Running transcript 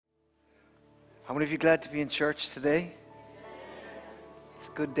How many of you glad to be in church today? It's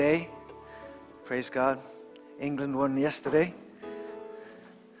a good day. Praise God. England won yesterday.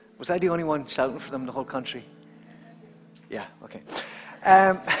 Was I the only one shouting for them in the whole country? Yeah, okay.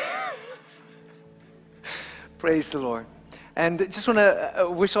 Praise the Lord. And just want to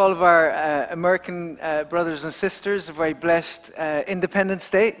wish all of our American brothers and sisters a very blessed Independence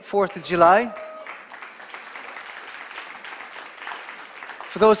Day, 4th of July.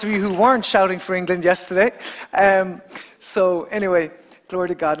 For those of you who weren't shouting for England yesterday. So anyway, glory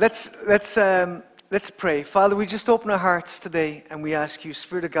to God. Let's pray. Father, we just open our hearts today and we ask you,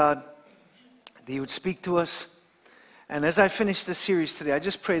 Spirit of God, that you would speak to us. And as I finish this series today, I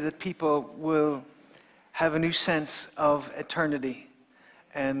just pray that people will have a new sense of eternity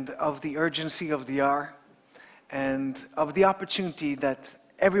and of the urgency of the hour and of the opportunity that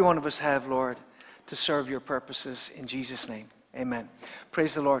every one of us have, Lord, to serve your purposes in Jesus' name. Amen.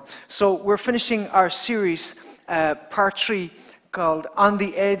 Praise the Lord. So we're finishing our series, part 3, called On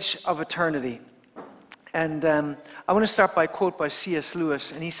the Edge of Eternity. And I want to start by a quote by C.S.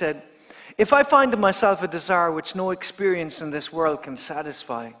 Lewis. And he said, "If I find in myself a desire which no experience in this world can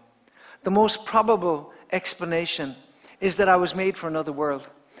satisfy, the most probable explanation is that I was made for another world."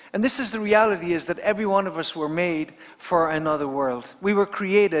 And this is the reality, is that every one of us were made for another world. We were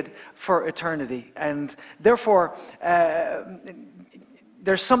created for eternity. And therefore,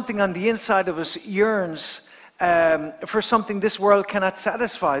 there's something on the inside of us yearns for something this world cannot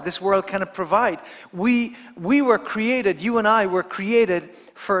satisfy, this world cannot provide. We were created, you and I were created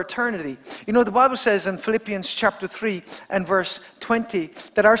for eternity. You know, the Bible says in Philippians chapter 3 and verse 20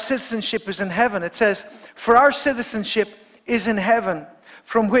 that our citizenship is in heaven. It says, "For our citizenship is in heaven,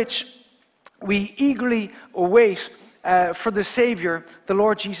 from which we eagerly await for the Savior, the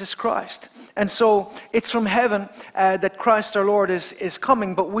Lord Jesus Christ." And so it's from heaven that Christ our Lord is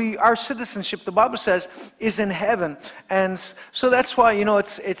coming, but our citizenship, the Bible says, is in heaven. And so that's why, you know,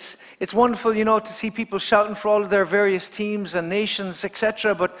 it's wonderful, you know, to see people shouting for all of their various teams and nations,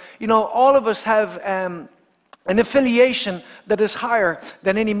 etc. But, you know, all of us have an affiliation that is higher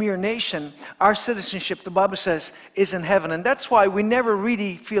than any mere nation. Our citizenship, the Bible says, is in heaven. And that's why we never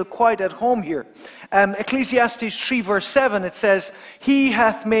really feel quite at home here. Ecclesiastes 3 verse 7, it says, "He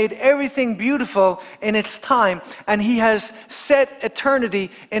hath made everything beautiful in its time, and he has set eternity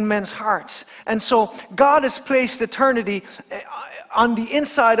in men's hearts." And so God has placed eternity on the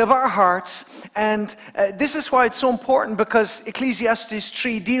inside of our hearts, and this is why it's so important, because Ecclesiastes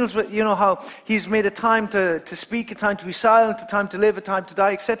 3 deals with, you know, how he's made a time to speak, a time to be silent, a time to live, a time to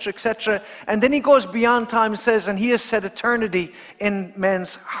die, etc., etc. And then he goes beyond time and says, and he has set eternity in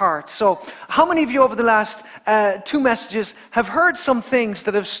men's hearts. So how many of you over the last 2 messages have heard some things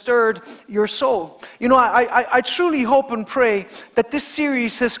that have stirred your soul? You know, I truly hope and pray that this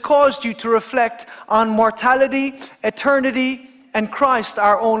series has caused you to reflect on mortality, eternity, and Christ,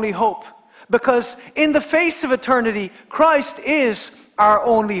 our only hope. Because in the face of eternity, Christ is our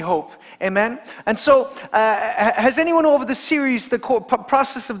only hope. Amen? And so, has anyone over the series, the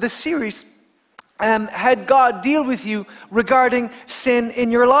process of this series, had God deal with you regarding sin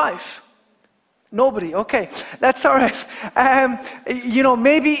in your life? Nobody. Okay, that's all right. You know,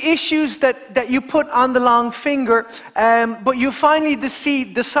 maybe issues that you put on the long finger, but you finally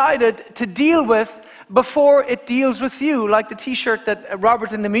decided to deal with before it deals with you, like the t-shirt that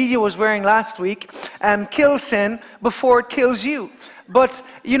Robert in the media was wearing last week, kill sin before it kills you. But,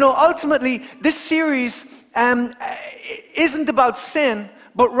 you know, ultimately, this series isn't about sin,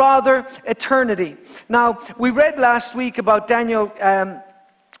 but rather eternity. Now, we read last week about Daniel,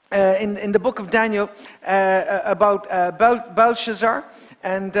 in the book of Daniel, about Belshazzar,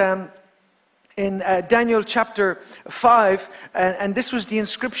 and in Daniel chapter 5, and this was the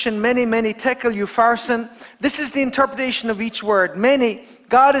inscription, "Many, many tekel upharsin." This is the interpretation of each word. Many,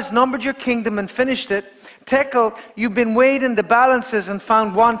 God has numbered your kingdom and finished it. Tekel, you've been weighed in the balances and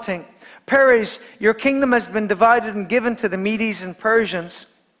found wanting. Peres, your kingdom has been divided and given to the Medes and Persians.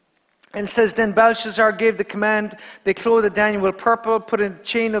 And it says, "Then Belshazzar gave the command, they clothed Daniel with purple, put a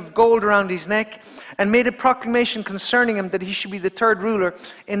chain of gold around his neck, and made a proclamation concerning him that he should be the 3rd ruler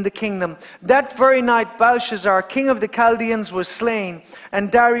in the kingdom. That very night Belshazzar, king of the Chaldeans, was slain, and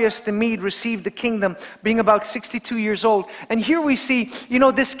Darius the Mede received the kingdom, being about 62 years old." And here we see, you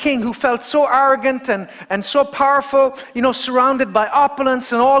know, this king who felt so arrogant and so powerful, you know, surrounded by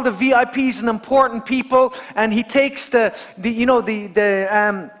opulence and all the VIPs and important people, and he takes the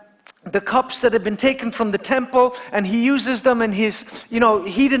the cups that have been taken from the temple, and he uses them in his,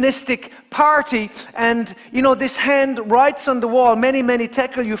 hedonistic party. And, this hand writes on the wall, many, many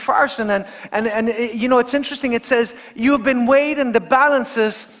tekel upharsin. And it's interesting, it says, you have been weighed in the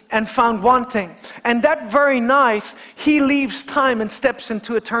balances and found wanting. And that very night, he leaves time and steps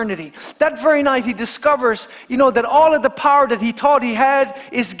into eternity. That very night, he discovers, that all of the power that he thought he had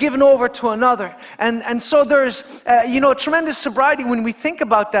is given over to another. And so there's, tremendous sobriety when we think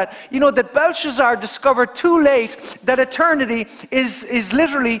about that. That Belshazzar discovered too late that eternity is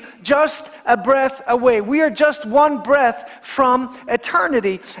literally just a breath away. We are just one breath from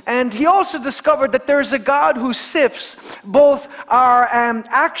eternity. And he also discovered that there's a God who sifts both our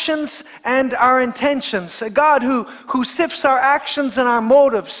actions and our intentions. A God who sifts our actions and our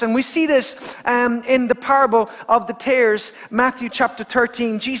motives. And we see this in the parable of the tares, Matthew chapter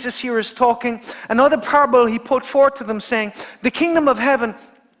 13. Jesus here is talking. Another parable he put forth to them, saying, the kingdom of heaven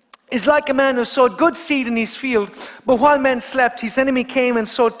is like a man who sowed good seed in his field, but while men slept, his enemy came and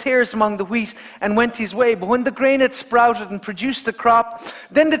sowed tares among the wheat and went his way. But when the grain had sprouted and produced a crop,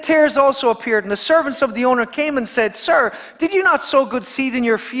 then the tares also appeared. And the servants of the owner came and said, Sir, did you not sow good seed in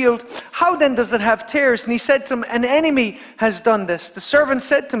your field? How then does it have tares? And he said to him, An enemy has done this. The servant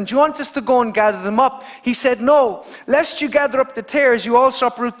said to him, Do you want us to go and gather them up? He said, No, lest you gather up the tares, you also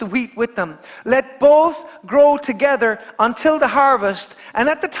uproot the wheat with them. Let both grow together until the harvest. And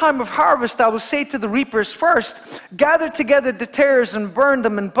at the time of harvest, I will say to the reapers, First, gather together the tares and burn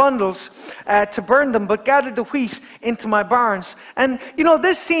them in bundles to burn them, but gather the wheat into my barns. And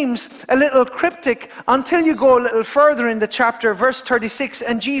this seems a little cryptic until you go a little further in the chapter, verse 36,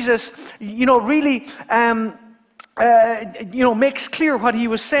 and Jesus really makes clear what he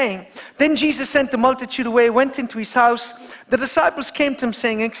was saying. Then Jesus sent the multitude away, went into his house. The disciples came to him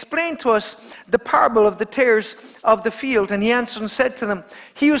saying, Explain to us the parable of the tares of the field. And he answered and said to them,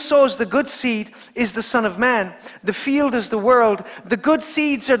 He who sows the good seed is the Son of Man. The field is the world. The good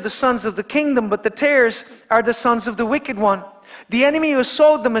seeds are the sons of the kingdom, but the tares are the sons of the wicked one. The enemy who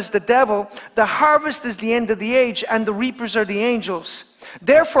sowed them is the devil. The harvest is the end of the age, and the reapers are the angels.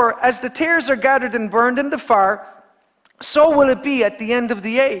 Therefore, as the tares are gathered and burned in the fire, so will it be at the end of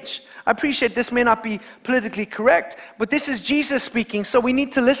the age. I appreciate this may not be politically correct, but this is Jesus speaking, so we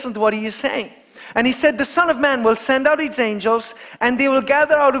need to listen to what he is saying. And he said, The Son of Man will send out his angels, and they will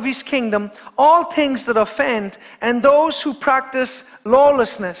gather out of his kingdom all things that offend, and those who practice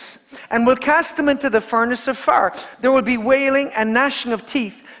lawlessness, and will cast them into the furnace of fire. There will be wailing and gnashing of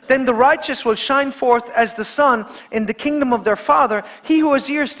teeth. Then the righteous will shine forth as the sun in the kingdom of their Father. He who has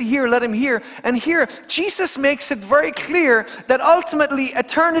ears to hear, let him hear. And here, Jesus makes it very clear that ultimately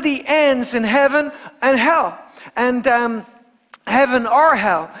eternity ends in heaven and hell. And heaven or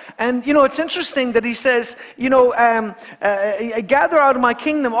hell. And it's interesting that he says, gather out of my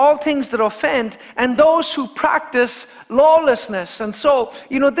kingdom all things that offend, and those who practice lawlessness. And so,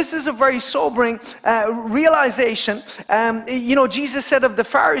 this is a very sobering realization. Jesus said of the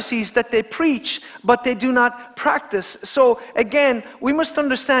Pharisees that they preach, but they do not practice. So again, we must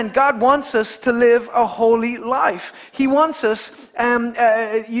understand God wants us to live a holy life. He wants us,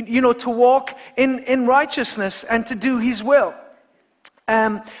 to walk in righteousness and to do his will.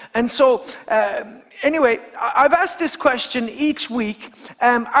 Anyway, I've asked this question each week.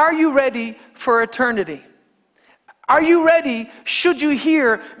 Are you ready for eternity? Are you ready, should you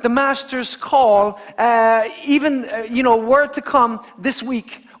hear the Master's call, word to come this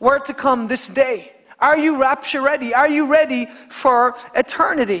week, word to come this day? Are you rapture ready? Are you ready for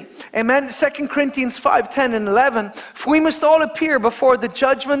eternity? Amen. 2 Corinthians 5:10 and 11. For we must all appear before the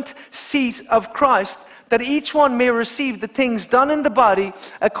judgment seat of Christ, that each one may receive the things done in the body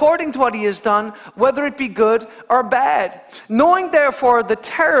according to what he has done, whether it be good or bad. Knowing therefore the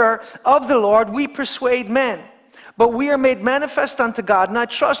terror of the Lord, we persuade men. But we are made manifest unto God, and I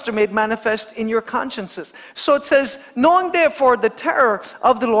trust are made manifest in your consciences. So it says, knowing therefore the terror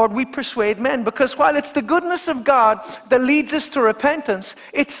of the Lord, we persuade men. Because while it's the goodness of God that leads us to repentance,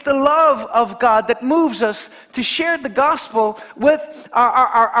 it's the love of God that moves us to share the gospel with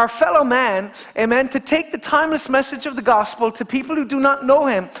our fellow man, amen, to take the timeless message of the gospel to people who do not know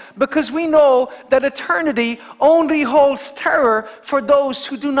him. Because we know that eternity only holds terror for those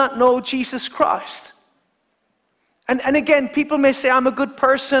who do not know Jesus Christ. And again, people may say, I'm a good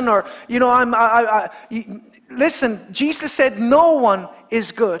person, or, listen, Jesus said no one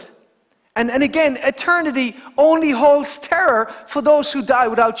is good. And again, eternity only holds terror for those who die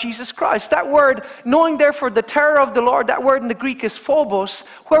without Jesus Christ. That word, knowing therefore the terror of the Lord, that word in the Greek is phobos,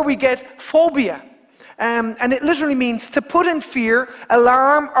 where we get phobia. and it literally means to put in fear,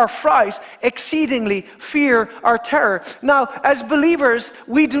 alarm, or fright, exceedingly, fear or terror. Now, as believers,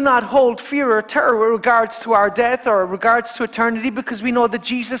 we do not hold fear or terror with regards to our death or regards to eternity, because we know that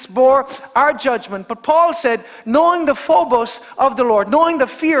Jesus bore our judgment. But Paul said, knowing the phobos of the Lord, knowing the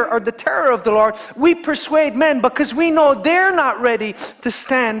fear or the terror of the Lord, we persuade men, because we know they're not ready to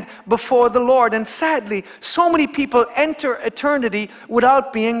stand before the Lord. And sadly, so many people enter eternity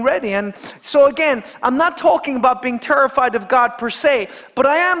without being ready. And so again, I'm not talking about being terrified of God per se, but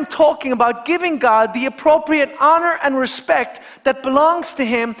I am talking about giving God the appropriate honor and respect that belongs to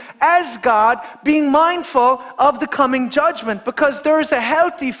Him as God, being mindful of the coming judgment, because there is a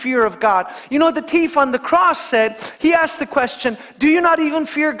healthy fear of God. You know, the thief on the cross said, he asked the question, do you not even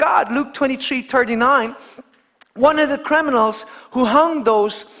fear God? Luke 23:39. One of the criminals who hung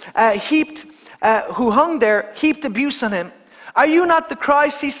there heaped abuse on him. Are you not the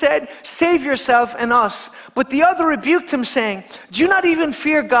Christ, he said? Save yourself and us. But the other rebuked him, saying, do you not even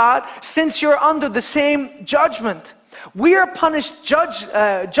fear God, since you're under the same judgment? We are punished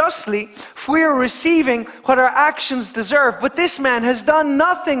justly, for we are receiving what our actions deserve. But this man has done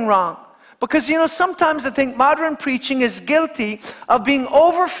nothing wrong. Because, you know, sometimes I think modern preaching is guilty of being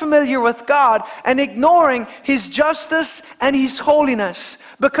over-familiar with God and ignoring His justice and His holiness.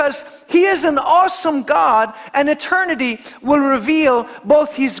 Because He is an awesome God, and eternity will reveal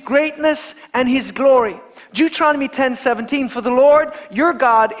both His greatness and His glory. Deuteronomy 10:17, for the Lord your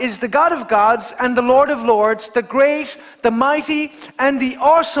God is the God of gods and the Lord of lords, the great, the mighty, and the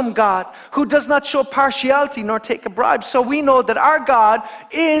awesome God, who does not show partiality nor take a bribe. So we know that our God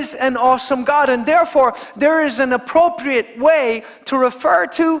is an awesome God, and therefore there is an appropriate way to refer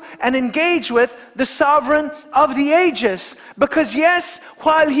to and engage with the sovereign of the ages. Because yes,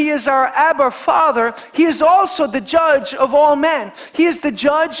 while He is our Abba Father, He is also the judge of all men. He is the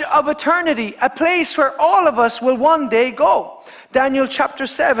judge of eternity, a place where all of us will one day go. Daniel chapter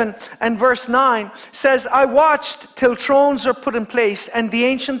 7 and verse 9 says, I watched till thrones were put in place, and the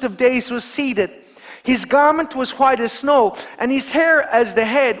Ancient of Days was seated. His garment was white as snow, and his hair as the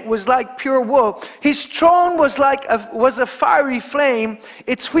head was like pure wool. His throne was a fiery flame,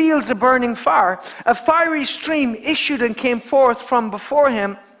 its wheels a burning fire. A fiery stream issued and came forth from before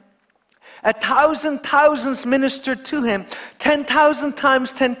him. 1,000 thousands ministered to him. 10,000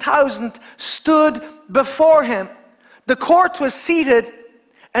 times 10,000 stood before him. The court was seated,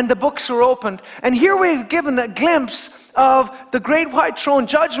 and the books were opened. And here we're given a glimpse of the great white throne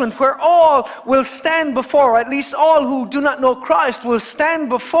judgment, where all will stand before, or at least all who do not know Christ will stand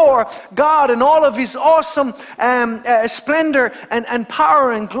before God in all of His awesome splendor and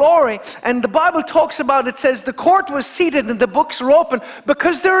power and glory. And the Bible talks about, it says the court was seated and the books were open,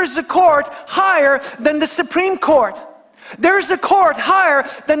 because there is a court higher than the Supreme Court. There is a court higher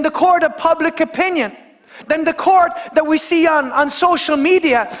than the court of public opinion, than the court that we see on social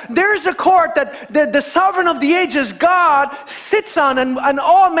media. There's a court that the sovereign of the ages, God, sits on, and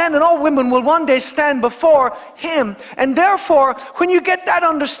all men and all women will one day stand before Him. And therefore, when you get that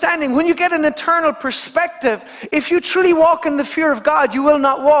understanding, when you get an eternal perspective, if you truly walk in the fear of God, you will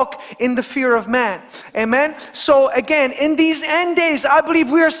not walk in the fear of man. Amen? So again, in these end days, I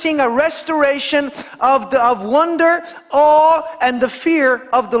believe we are seeing a restoration of wonder, awe, and the fear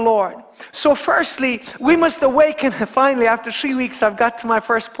of the Lord. So firstly, we must awaken. Finally, after 3 weeks, I've got to my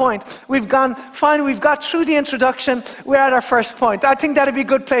first point. We've got through the introduction. We're at our first point. I think that'd be a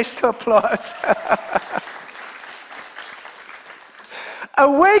good place to applaud.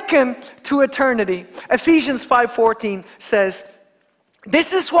 Awaken to eternity. Ephesians 5:14 says,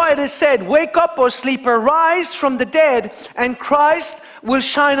 this is why it is said, wake up, O sleeper, rise from the dead, and Christ will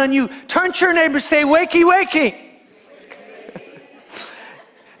shine on you. Turn to your neighbor and say, wakey, wakey.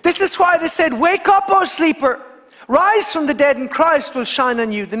 This is why it is said, wake up, O sleeper, rise from the dead, and Christ will shine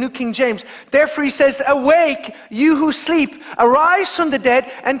on you. The New King James. Therefore He says, awake, you who sleep, arise from the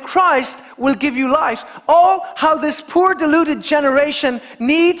dead, and Christ will give you life. Oh, how this poor deluded generation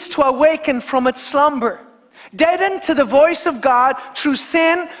needs to awaken from its slumber. Deadened to the voice of God through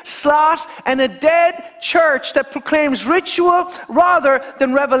sin, sloth, and a dead church that proclaims ritual rather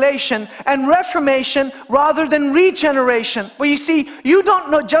than revelation, and reformation rather than regeneration. Well, you see, you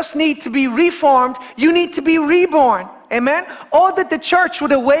don't just need to be reformed, you need to be reborn. Amen? Oh, that the church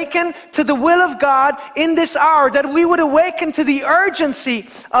would awaken to the will of God in this hour, that we would awaken to the urgency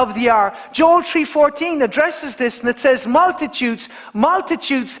of the hour. Joel 3:14 addresses this, and it says, multitudes,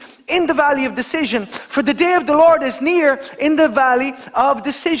 multitudes in the valley of decision. For the day of the Lord is near in the valley of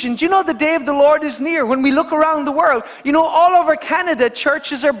decision. Do you know the day of the Lord is near? When we look around the world, you know, all over Canada,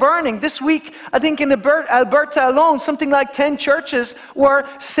 churches are burning. This week, I think in Alberta alone, something like 10 churches were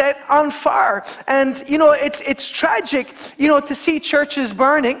set on fire. And, you know, it's tragic, you know, to see churches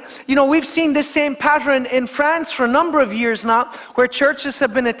burning. You know, we've seen this same pattern in France for a number of years now, where churches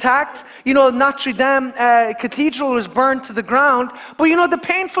have been attacked. You know, Notre Dame Cathedral was burned to the ground. But, you know, the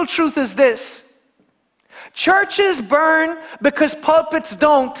painful truth is this: churches burn because pulpits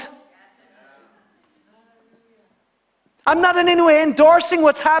don't. I'm not in any way endorsing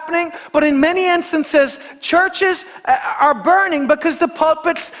what's happening, but in many instances, churches are burning because the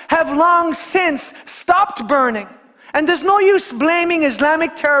pulpits have long since stopped burning. And there's no use blaming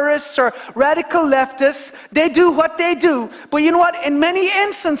Islamic terrorists or radical leftists. They do what they do. But you know what? In many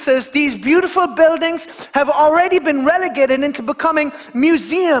instances, these beautiful buildings have already been relegated into becoming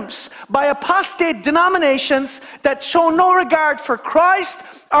museums by apostate denominations that show no regard for Christ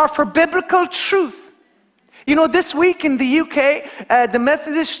or for biblical truth. You know, this week in the UK, the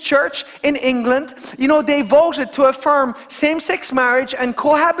Methodist Church in England, you know, they voted to affirm same-sex marriage and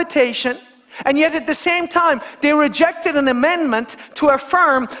cohabitation. And yet at the same time, they rejected an amendment to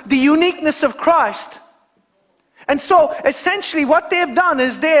affirm the uniqueness of Christ. And so essentially what they have done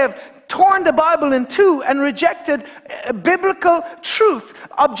is they have torn the Bible in two and rejected biblical truth,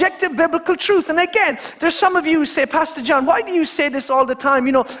 objective biblical truth. And again, there's some of you who say, Pastor John, why do you say this all the time?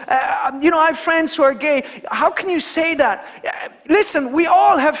 You know, I have friends who are gay. How can you say that? Listen, we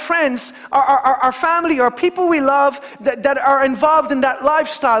all have friends, our family, or people we love that are involved in that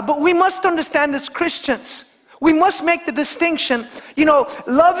lifestyle. But we must understand as Christians, we must make the distinction. You know,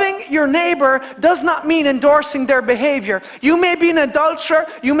 loving your neighbor does not mean endorsing their behavior. You may be an adulterer,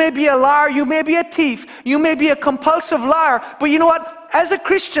 you may be a liar, you may be a thief, you may be a compulsive liar, but you know what? As a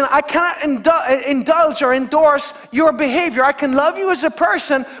Christian, I cannot indulge or endorse your behavior. I can love you as a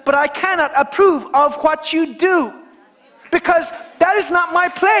person, but I cannot approve of what you do, because that is not my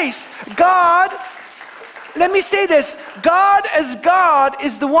place. God, let me say this, God as God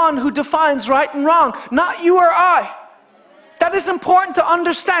is the one who defines right and wrong, not you or I. That is important to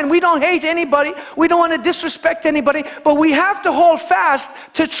understand. We don't hate anybody. We don't want to disrespect anybody. But we have to hold fast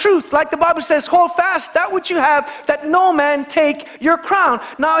to truth. Like the Bible says, hold fast that which you have, that no man take your crown.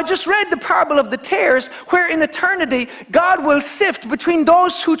 Now, I just read the parable of the tares, where in eternity, God will sift between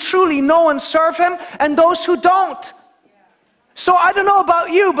those who truly know and serve Him and those who don't. So I don't know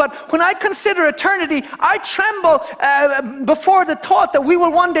about you, but when I consider eternity, I tremble before the thought that we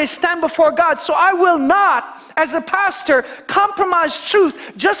will one day stand before God. So I will not, as a pastor, compromise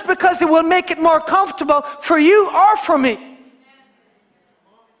truth just because it will make it more comfortable for you or for me.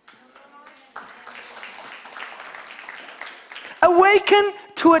 Awaken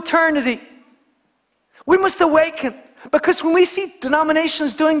to eternity. We must awaken. Because when we see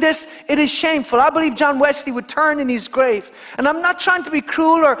denominations doing this, it is shameful. I believe John Wesley would turn in his grave. And I'm not trying to be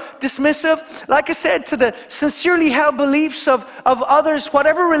cruel or dismissive, like I said, to the sincerely held beliefs of others,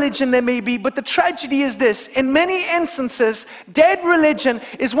 whatever religion they may be. But the tragedy is this: in many instances, dead religion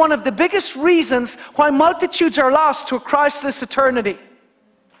is one of the biggest reasons why multitudes are lost to a Christless eternity.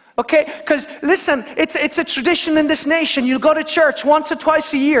 Okay, because listen, it's a tradition in this nation. You go to church once or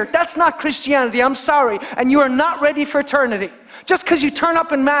twice a year. That's not Christianity, I'm sorry. And you are not ready for eternity. Just because you turn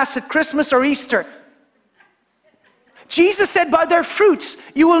up in Mass at Christmas or Easter. Jesus said, by their fruits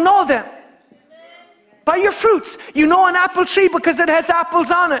you will know them. By your fruits. You know an apple tree because it has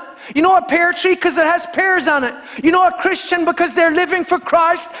apples on it. You know a pear tree because it has pears on it. You know a Christian because they're living for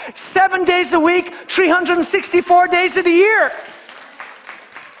Christ 7 days a week, 364 days of the year.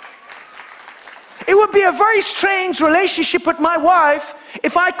 It would be a very strange relationship with my wife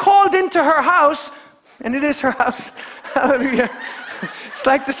if I called into her house, and it is her house, hallelujah. It's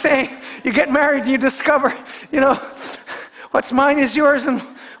like the saying, you get married and you discover, you know, what's mine is yours and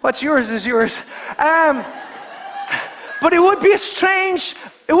what's yours is yours. But it would be a strange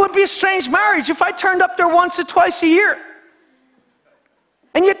marriage if I turned up there once or twice a year.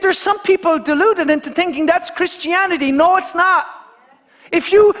 And yet there's some people deluded into thinking that's Christianity. No, it's not.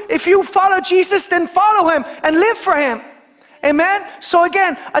 If you follow Jesus, then follow Him and live for Him. Amen? So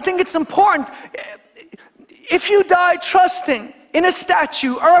again, I think it's important. If you die trusting in a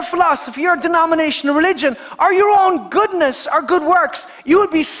statue or a philosophy or a denomination or religion or your own goodness or good works, you will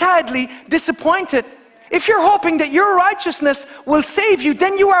be sadly disappointed. If you're hoping that your righteousness will save you,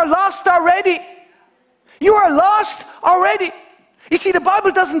 then you are lost already. You are lost already. You see, the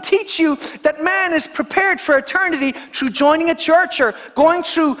Bible doesn't teach you that man is prepared for eternity through joining a church or going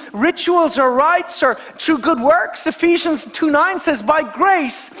through rituals or rites or through good works. Ephesians 2:9 says, by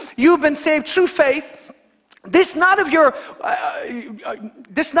grace you've been saved through faith. This not of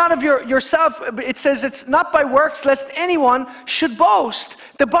yourself. It says it's not by works, lest anyone should boast.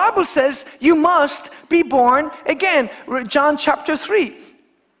 The Bible says you must be born again. John chapter 3.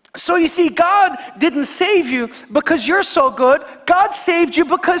 So you see, God didn't save you because you're so good. God saved you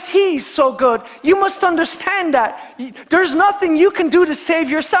because He's so good. You must understand that. There's nothing you can do to save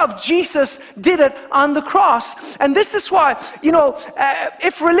yourself. Jesus did it on the cross. And this is why,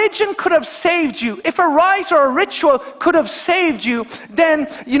 if religion could have saved you, if a rite or a ritual could have saved you, then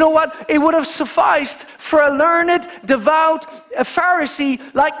you know what? It would have sufficed for a learned, devout Pharisee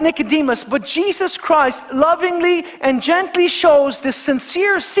like Nicodemus. But Jesus Christ lovingly and gently shows the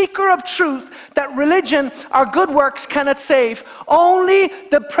sincere seeker of truth that religion or good works cannot save. Only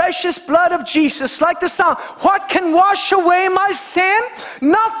the precious blood of Jesus, like the song, what can wash away my sin?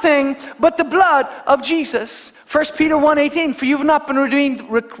 Nothing but the blood of Jesus. 1 Peter 1:18, for you've not been redeemed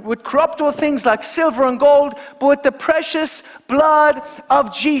with corruptible things like silver and gold, but with the precious blood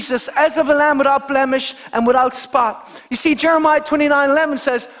of Jesus, as of a lamb without blemish and without spot. You see, Jeremiah 29:11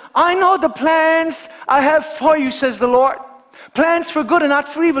 says, I know the plans I have for you, says the Lord. Plans for good and not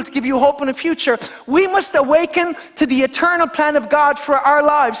for evil, to give you hope in the future. We must awaken to the eternal plan of God for our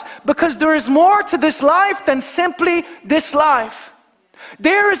lives, because there is more to this life than simply this life.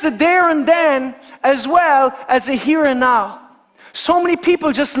 There is a there and then as well as a here and now. So many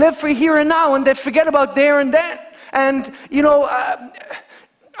people just live for here and now and they forget about there and then. And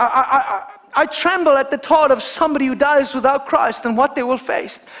I tremble at the thought of somebody who dies without Christ and what they will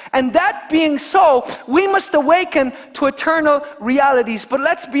face. And that being so, we must awaken to eternal realities. But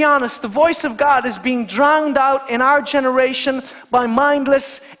let's be honest, the voice of God is being drowned out in our generation by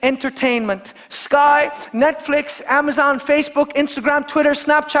mindless entertainment. Sky, Netflix, Amazon, Facebook, Instagram, Twitter,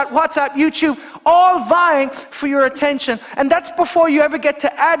 Snapchat, WhatsApp, YouTube, all vying for your attention. And that's before you ever get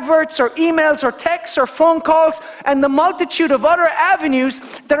to adverts or emails or texts or phone calls and the multitude of other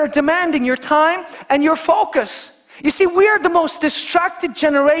avenues that are demanding your time and your focus. You see, we are the most distracted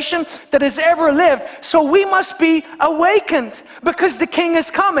generation that has ever lived. So we must be awakened because the King is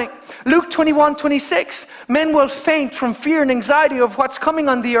coming. Luke 21:26, men will faint from fear and anxiety of what's coming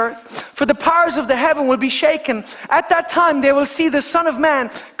on the earth, for the powers of the heaven will be shaken. At that time they will see the Son of Man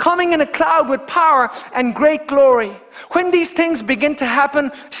coming in a cloud with power and great glory. When these things begin to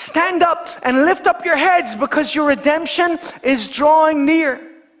happen, stand up and lift up your heads, because your redemption is drawing near.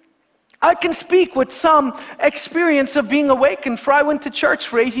 I can speak with some experience of being awakened, for I went to church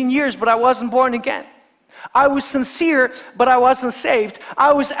for 18 years, but I wasn't born again. I was sincere, but I wasn't saved.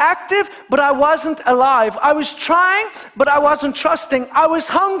 I was active, but I wasn't alive. I was trying, but I wasn't trusting. I was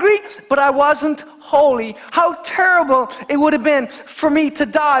hungry, but I wasn't holy. How terrible it would have been for me to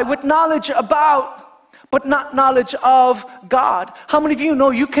die with knowledge about, but not knowledge of God. How many of you know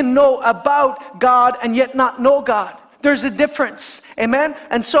you can know about God and yet not know God? There's a difference. Amen?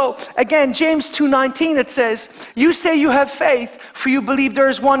 And so, again, James 2:19, it says, you say you have faith, for you believe there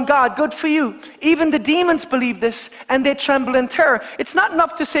is one God. Good for you. Even the demons believe this, and they tremble in terror. It's not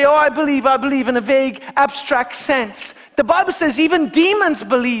enough to say, oh, I believe in a vague, abstract sense. The Bible says even demons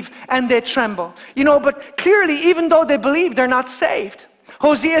believe, and they tremble. But clearly, even though they believe, they're not saved.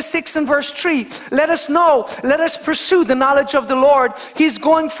 Hosea 6 and verse 3, let us know, let us pursue the knowledge of the Lord. His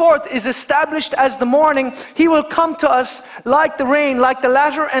going forth is established as the morning. He will come to us like the rain, like the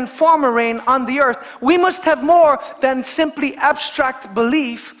latter and former rain on the earth. We must have more than simply abstract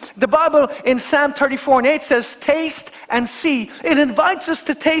belief. The Bible in Psalm 34:8 says, taste and see. It invites us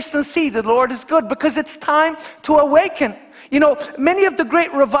to taste and see that the Lord is good, because it's time to awaken. Many of the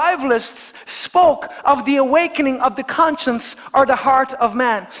great revivalists spoke of the awakening of the conscience or the heart of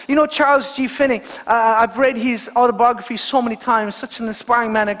man. Charles G. Finney, I've read his autobiography so many times, such an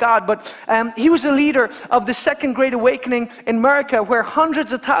inspiring man of God, but he was a leader of the Second Great Awakening in America, where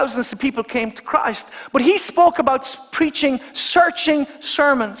hundreds of thousands of people came to Christ. But he spoke about preaching searching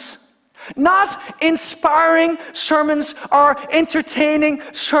sermons. Not inspiring sermons or entertaining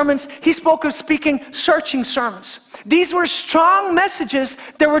sermons. He spoke of speaking searching sermons. These were strong messages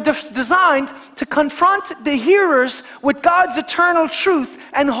that were designed to confront the hearers with God's eternal truth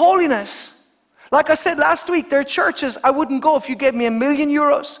and holiness. Like I said last week, there are churches I wouldn't go if you gave me €1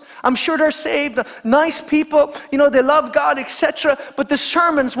 million. I'm sure they're saved, nice people, they love God, etc. But the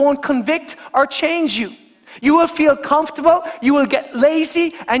sermons won't convict or change you. You will feel comfortable, you will get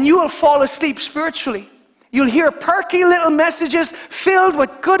lazy, and you will fall asleep spiritually. You'll hear perky little messages filled with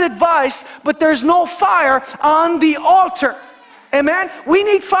good advice, but there's no fire on the altar. Amen? We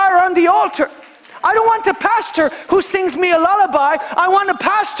need fire on the altar. I don't want a pastor who sings me a lullaby. I want a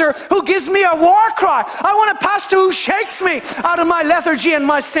pastor who gives me a war cry. I want a pastor who shakes me out of my lethargy and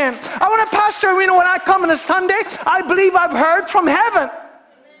my sin. I want a pastor, when I come on a Sunday, I believe I've heard from heaven.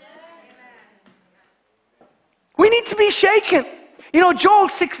 We need to be shaken.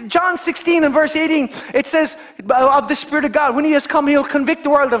 John 16 and verse 18, it says of the Spirit of God, when He has come, He'll convict the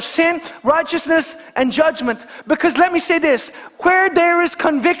world of sin, righteousness, and judgment. Because let me say this, where there is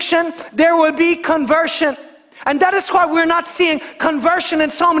conviction, there will be conversion. And that is why we're not seeing conversion in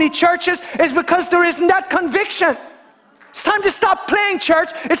so many churches, is because there isn't that conviction. It's time to stop playing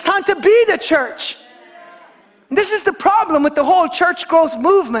church. It's time to be the church. This is the problem with the whole church growth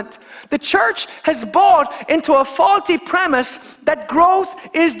movement. The church has bought into a faulty premise that growth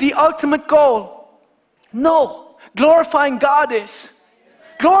is the ultimate goal. No, glorifying God is.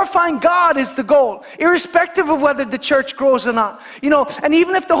 Glorifying God is the goal, irrespective of whether the church grows or not. And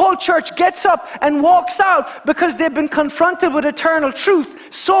even if the whole church gets up and walks out because they've been confronted with eternal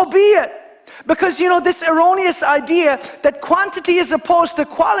truth, so be it. Because, this erroneous idea that quantity as opposed to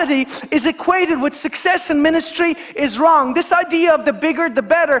quality is equated with success in ministry is wrong. This idea of the bigger, the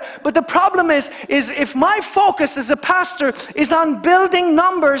better. But the problem is if my focus as a pastor is on building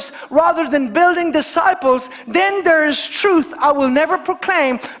numbers rather than building disciples, then there is truth I will never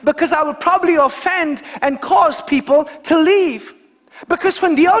proclaim, because I will probably offend and cause people to leave. Because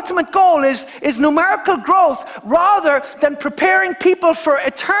when the ultimate goal is numerical growth rather than preparing people for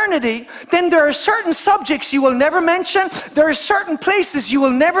eternity, then there are certain subjects you will never mention. There are certain places you will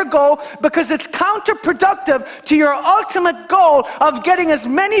never go, because it's counterproductive to your ultimate goal of getting as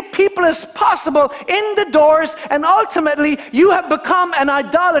many people as possible in the doors, and ultimately you have become an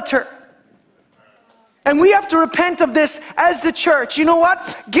idolater. And we have to repent of this as the church. You know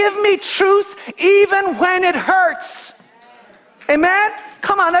what? Give me truth even when it hurts. Amen?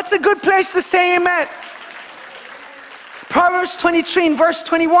 Come on, that's a good place to say amen. Proverbs 23 and verse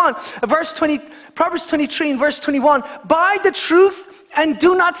 21. Proverbs 23 and verse 21. Buy the truth and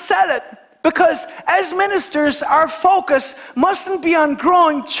do not sell it. Because as ministers, our focus mustn't be on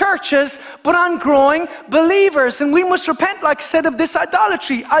growing churches, but on growing believers. And we must repent, like I said, of this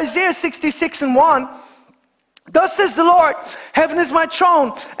idolatry. Isaiah 66 and 1. Thus says the Lord, heaven is my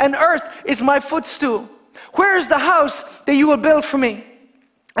throne and earth is my footstool. Where is the house that you will build for me?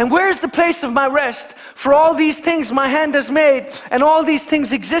 And where is the place of my rest? For all these things my hand has made, and all these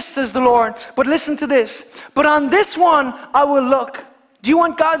things exist, says the Lord. But listen to this. But on this one I will look. Do you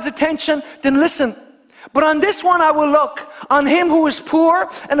want God's attention? Then listen. But on this one I will look, on him who is poor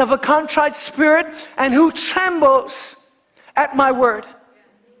and of a contrite spirit, and who trembles at my word.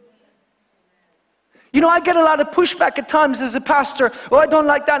 I get a lot of pushback at times as a pastor. Oh, I don't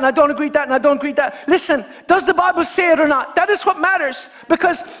like that, and I don't agree with that, and I don't agree with that. Listen, does the Bible say it or not? That is what matters.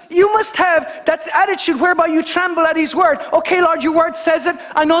 Because you must have that attitude whereby you tremble at His word. Okay, Lord, your word says it.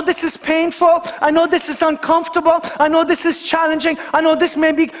 I know this is painful. I know this is uncomfortable. I know this is challenging. I know this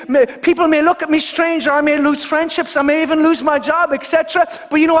people may look at me strange, or I may lose friendships. I may even lose my job, etc.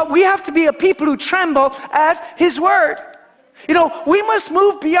 But you know what? We have to be a people who tremble at His word. We must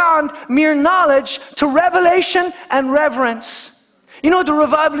move beyond mere knowledge to revelation and reverence. The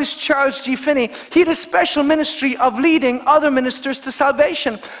revivalist Charles G. Finney, he had a special ministry of leading other ministers to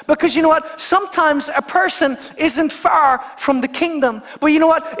salvation. Because you know what? Sometimes a person isn't far from the kingdom. But you know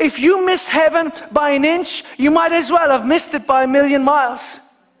what? If you miss heaven by an inch, you might as well have missed it by 1,000,000 miles.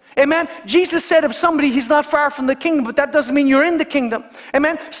 Amen. Jesus said of somebody, he's not far from the kingdom, but that doesn't mean you're in the kingdom.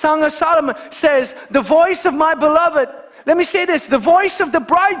 Amen. Song of Solomon says, the voice of my beloved. Let me say this, the voice of the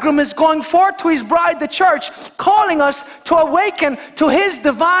bridegroom is going forth to his bride, the church, calling us to awaken to his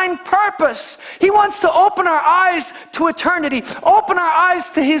divine purpose. He wants to open our eyes to eternity, open our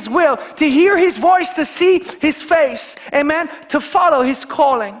eyes to his will, to hear his voice, to see his face, amen, to follow his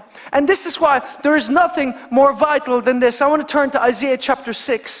calling. And this is why there is nothing more vital than this. I want to turn to Isaiah chapter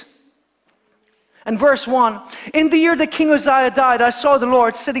 6. And verse 1, in the year that King Uzziah died, I saw the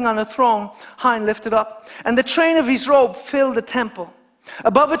Lord sitting on a throne, high and lifted up, and the train of his robe filled the temple.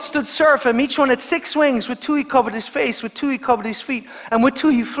 Above it stood seraphim, each one had 6 wings. With 2 he covered his face, with 2 he covered his feet, and with 2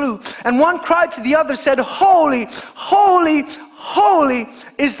 he flew. And one cried to the other, said, Holy, holy, holy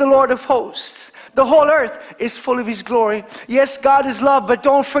is the Lord of hosts. The whole earth is full of his glory. Yes, God is love, but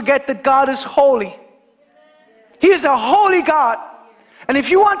don't forget that God is holy. He is a holy God. And if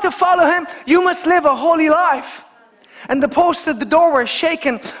you want to follow him, you must live a holy life. And the posts at the door were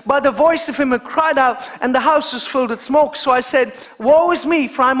shaken by the voice of him who cried out, and the house was filled with smoke. So I said, woe is me,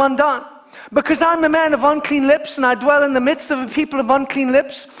 for I'm undone, Because I'm a man of unclean lips, and I dwell in the midst of a people of unclean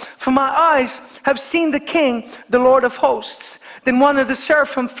lips. For my eyes have seen the King, the Lord of hosts. Then one of the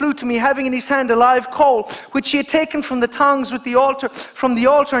seraphim flew to me, having in his hand a live coal, which he had taken from the tongs from the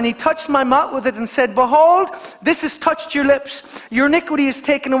altar, and he touched my mouth with it and said, Behold, this has touched your lips. Your iniquity is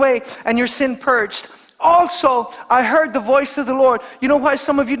taken away, and your sin purged. Also, I heard the voice of the Lord. You know why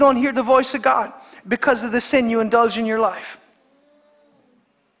some of you don't hear the voice of God? Because of the sin you indulge in your life.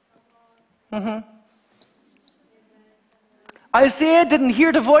 Isaiah didn't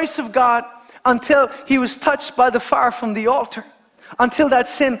hear the voice of God until he was touched by the fire from the altar, until that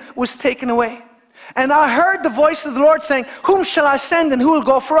sin was taken away. And I heard the voice of the Lord saying, Whom shall I send, and who will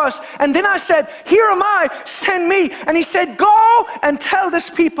go for us? And then I said, Here am I, send me. And he said, Go and tell this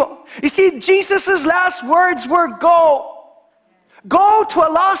people. You see, Jesus' last words were go. Go to a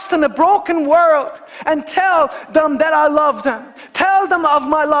lost and a broken world and tell them that I love them. Tell them of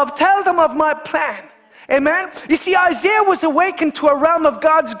my love. Tell them of my plan. Amen? You see, Isaiah was awakened to a realm of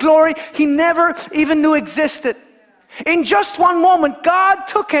God's glory he never even knew existed. In just one moment, God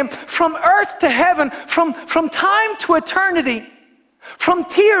took him from earth to heaven, from time to eternity, from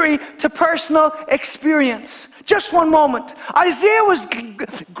theory to personal experience. Just one moment. Isaiah was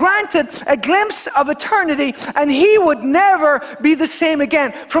granted a glimpse of eternity, and he would never be the same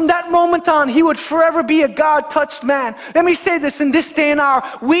again. From that moment on, he would forever be a God-touched man. Let me say this, in this day and hour,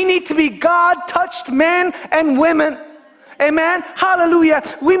 we need to be God-touched men and women. Amen? Hallelujah.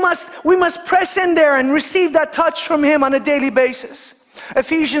 We must press in there and receive that touch from him on a daily basis.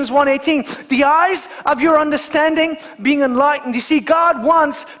 Ephesians 1:18, the eyes of your understanding being enlightened. You see, God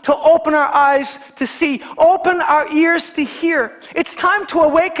wants to open our eyes to see, open our ears to hear. It's time to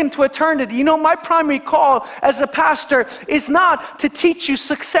awaken to eternity. You know, my primary call as a pastor is not to teach you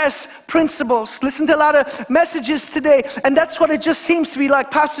success principles. Listen to a lot of messages today, and that's what it just seems to be like.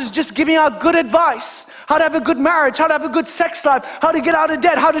 Pastors just giving out good advice. How to have a good marriage, how to have a good sex life, how to get out of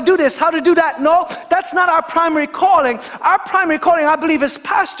debt, how to do this, how to do that. No, that's not our primary calling. Our primary calling, I believe, as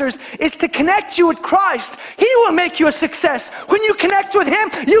pastors, is to connect you with Christ. He will make you a success. When you connect with him,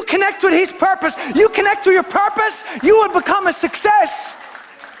 you connect with his purpose. You connect to your purpose, you will become a success.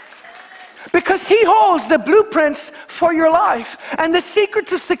 Because he holds the blueprints for your life. And the secret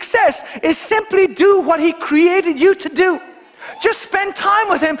to success is simply do what he created you to do. Just spend time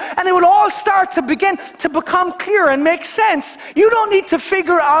with him, and it will all start to begin to become clear and make sense. You don't need to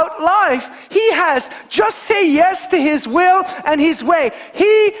figure out life. He has. Just say yes to his will and his way.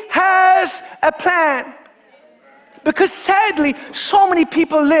 He has a plan. Because sadly, so many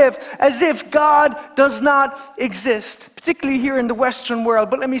people live as if God does not exist, particularly here in the Western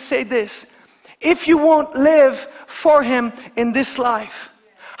world. But let me say this. If you won't live for him in this life,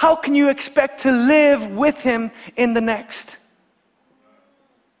 how can you expect to live with him in the next?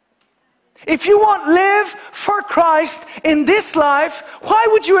 If you won't live for Christ in this life, why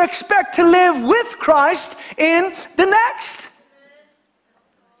would you expect to live with Christ in the next?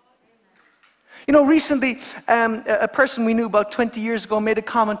 You know, recently, a person we knew about 20 years ago made a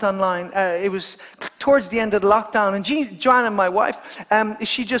comment online. It was towards the end of the lockdown, and Joanna, my wife,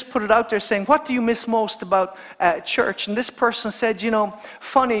 she just put it out there saying, what do you miss most about church? And this person said, you know,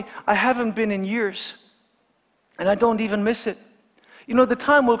 funny, I haven't been in years, and I don't even miss it. You know, the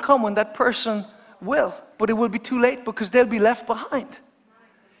time will come when that person will, but it will be too late because they'll be left behind.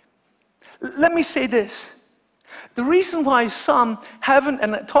 Let me say this. The reason why some haven't,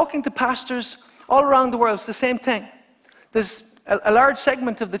 and talking to pastors all around the world, it's the same thing. There's a large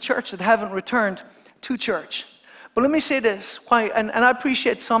segment of the church that haven't returned to church. But let me say this, why, and I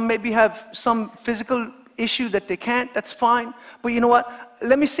appreciate some maybe have some physical issue that they can't, that's fine. But you know what?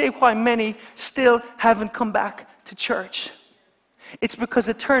 Let me say why many still haven't come back to church. It's because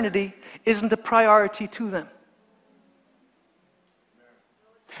eternity isn't a priority to them.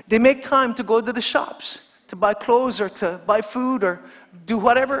 They make time to go to the shops, to buy clothes or to buy food or do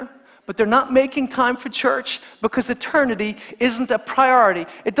whatever, but they're not making time for church because eternity isn't a priority.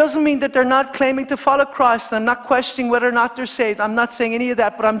 It doesn't mean that they're not claiming to follow Christ. I'm not questioning whether or not they're saved. I'm not saying any of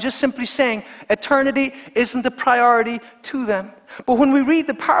that, but I'm just simply saying eternity isn't a priority to them. But when we read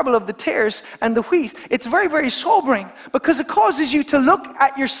the parable of the tares and the wheat, it's very, very sobering because it causes you to look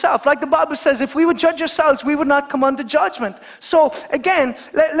at yourself. Like the Bible says, if we would judge ourselves, we would not come under judgment. So again,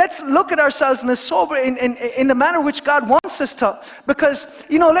 let's look at ourselves in the manner which God wants us to. Because,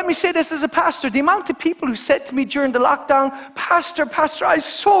 you know, let me say this as a pastor. The amount of people who said to me during the lockdown, Pastor, I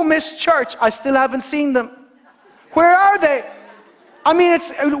so miss church. I still haven't seen them. Where are they? I mean,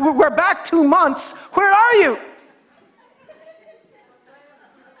 we're back 2 months. Where are you?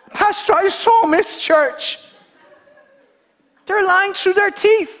 Pastor, I so miss church. They're lying through their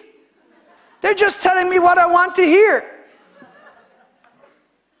teeth. They're just telling me what I want to hear.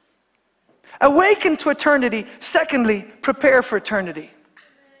 Awaken to eternity. Secondly, prepare for eternity.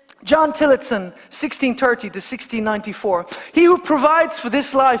 John Tillotson, 1630 to 1694. He who provides for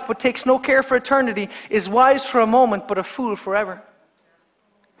this life but takes no care for eternity is wise for a moment but a fool forever.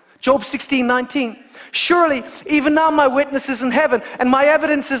 Job 16:19. Surely, even now my witness is in heaven, and my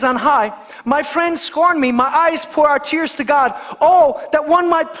evidence is on high. My friends scorn me, my eyes pour out tears to God. Oh, that one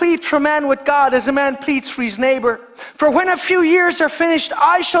might plead for man with God as a man pleads for his neighbor. For when a few years are finished,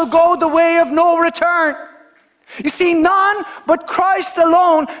 I shall go the way of no return. You see, none but Christ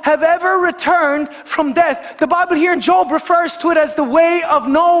alone have ever returned from death. The Bible here in Job refers to it as the way of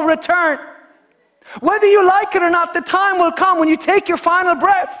no return. Whether you like it or not, the time will come when you take your final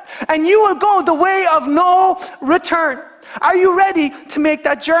breath and you will go the way of no return. Are you ready to make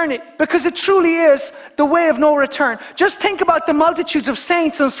that journey? Because it truly is the way of no return. Just think about the multitudes of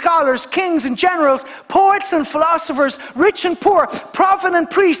saints and scholars, kings and generals, poets and philosophers, rich and poor, prophet and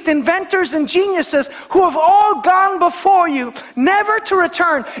priest, inventors and geniuses who have all gone before you, never to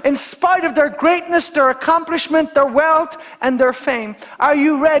return in spite of their greatness, their accomplishment, their wealth, and their fame. Are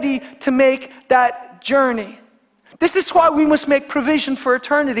you ready to make that journey? This is why we must make provision for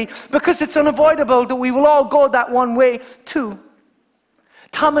eternity, because it's unavoidable that we will all go that one way too.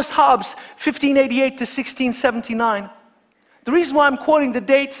 Thomas Hobbes, 1588 to 1679. The reason why I'm quoting the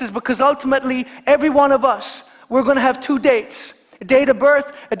dates is because ultimately every one of us, we're going to have two dates. A date of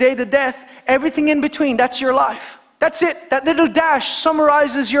birth, a date of death, everything in between, that's your life. That's it. That little dash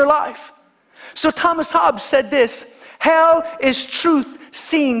summarizes your life. So Thomas Hobbes said this: hell is truth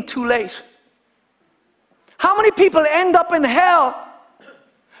seen too late. How many people end up in hell?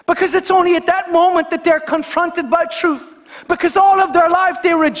 Because it's only at that moment that they're confronted by truth. Because all of their life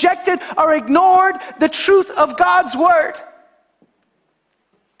they rejected or ignored the truth of God's word.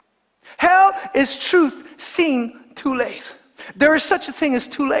 Hell is truth seen too late. There is such a thing as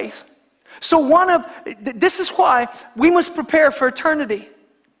too late. So this is why we must prepare for eternity.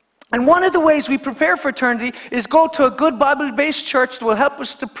 And one of the ways we prepare for eternity is go to a good Bible-based church that will help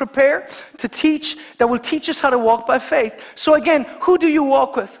us to prepare, to teach, that will teach us how to walk by faith. So again, who do you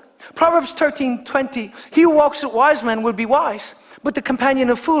walk with? Proverbs 13:20, he who walks with wise men will be wise, but the companion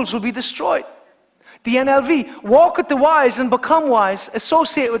of fools will be destroyed. The NLV, walk with the wise and become wise,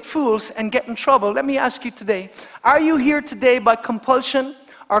 associate with fools and get in trouble. Let me ask you today, are you here today by compulsion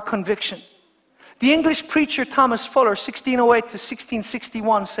or conviction? The English preacher Thomas Fuller, 1608 to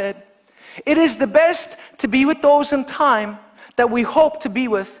 1661, said, "It is the best to be with those in time that we hope to be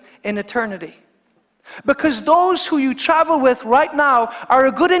with in eternity. Because those who you travel with right now are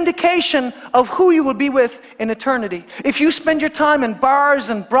a good indication of who you will be with in eternity. If you spend your time in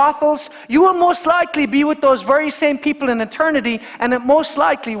bars and brothels, you will most likely be with those very same people in eternity, and it most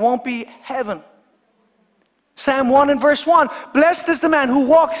likely won't be heaven." Psalm 1 and verse 1, "Blessed is the man who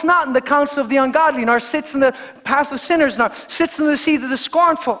walks not in the counsel of the ungodly, nor sits in the path of sinners, nor sits in the seat of the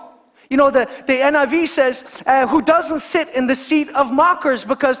scornful." You know, the NIV says, who doesn't sit in the seat of mockers,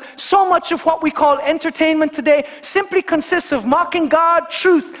 because so much of what we call entertainment today simply consists of mocking God,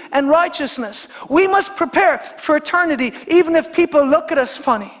 truth, and righteousness. We must prepare for eternity, even if people look at us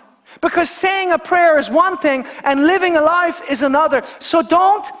funny. Because saying a prayer is one thing, and living a life is another. So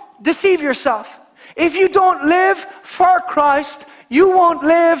don't deceive yourself. If you don't live for Christ, you won't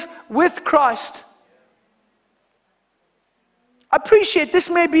live with Christ. I appreciate this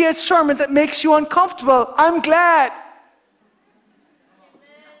may be a sermon that makes you uncomfortable. I'm glad.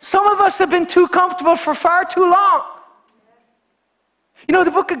 Some of us have been too comfortable for far too long. You know,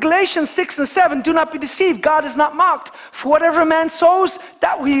 the book of Galatians 6 and 7, "Do not be deceived, God is not mocked. For whatever a man sows,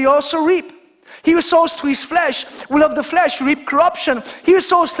 that will he also reap. He who sows to his flesh will of the flesh reap corruption. He who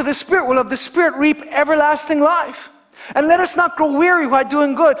sows to the Spirit will of the Spirit reap everlasting life. And let us not grow weary while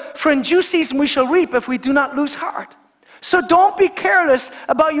doing good, for in due season we shall reap if we do not lose heart." So don't be careless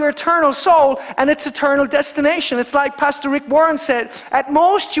about your eternal soul and its eternal destination. It's like Pastor Rick Warren said, at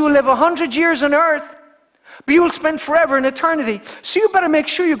most you will live 100 years on earth, but you will spend forever in eternity. So you better make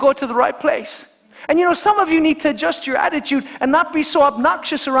sure you go to the right place. And you know, some of you need to adjust your attitude and not be so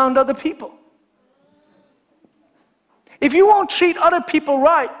obnoxious around other people. If you won't treat other people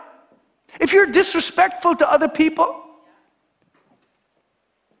right, if you're disrespectful to other people,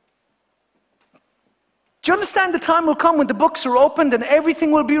 do you understand the time will come when the books are opened and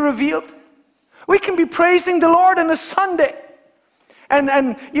everything will be revealed? We can be praising the Lord on a Sunday.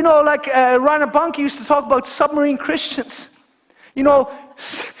 And you know, like Reinhard Bonnke used to talk about submarine Christians. You know,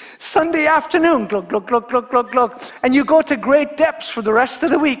 Sunday afternoon, glug, glug, glug, glug, glug, glug. And you go to great depths for the rest of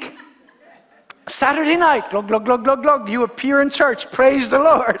the week. Saturday night, glug, glug, glug, glug, glug, you appear in church. Praise the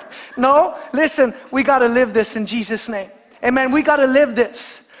Lord. No, listen, we got to live this in Jesus' name. Amen. We got to live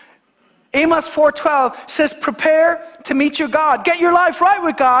this. Amos 4:12 says, prepare to meet your God. Get your life right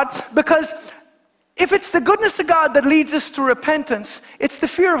with God, because if it's the goodness of God that leads us to repentance, it's the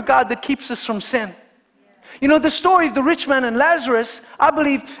fear of God that keeps us from sin. You know, the story of the rich man and Lazarus, I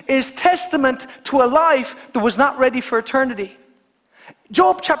believe, is testament to a life that was not ready for eternity.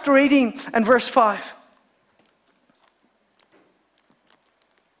 Job chapter 18 and verse 5.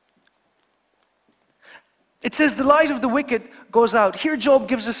 It says, the light of the wicked goes out. Here Job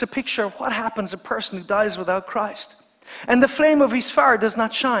gives us a picture of what happens to a person who dies without Christ. And the flame of his fire does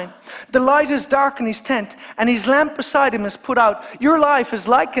not shine. The light is dark in his tent, and his lamp beside him is put out. Your life is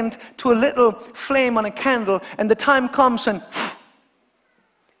likened to a little flame on a candle, and the time comes and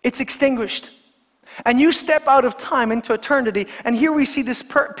it's extinguished. And you step out of time into eternity. And here we see this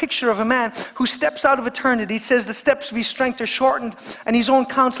picture of a man who steps out of eternity. It says the steps of his strength are shortened, and his own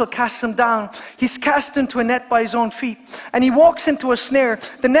counsel casts him down. He's cast into a net by his own feet, and he walks into a snare.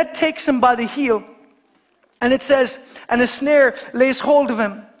 The net takes him by the heel. And it says, and a snare lays hold of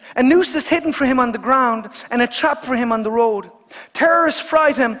him. A noose is hidden for him on the ground, and a trap for him on the road. Terrors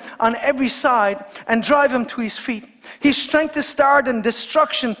fright him on every side and drive him to his feet. His strength is starved, and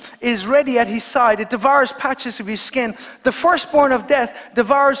destruction is ready at his side. It devours patches of his skin. The firstborn of death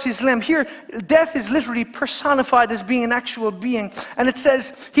devours his limb. Here, death is literally personified as being an actual being. And it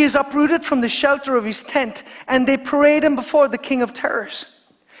says, he is uprooted from the shelter of his tent, and they parade him before the king of terrors.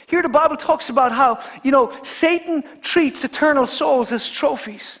 Here the Bible talks about how, Satan treats eternal souls as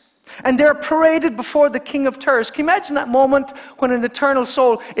trophies. And they're paraded before the king of terrors. Can you imagine that moment when an eternal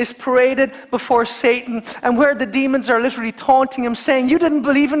soul is paraded before Satan, and where the demons are literally taunting him, saying, you didn't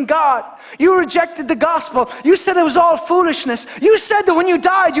believe in God. You rejected the gospel. You said it was all foolishness. You said that when you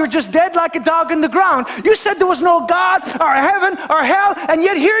died, you were just dead like a dog in the ground. You said there was no God or heaven or hell, and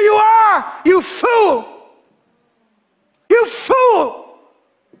yet here you are, you fool. You fool.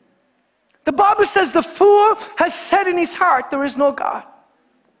 The Bible says the fool has said in his heart, there is no God.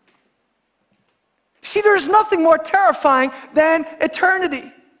 See, there is nothing more terrifying than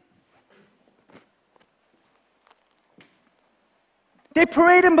eternity. They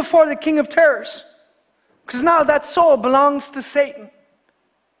parade him before the king of terrors, because now that soul belongs to Satan.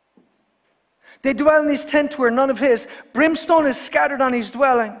 They dwell in his tent where none of his. Brimstone is scattered on his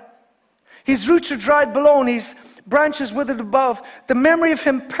dwelling. His roots are dried below, and his branches withered above. The memory of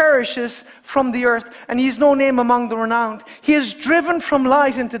him perishes from the earth, and he has no name among the renowned. He is driven from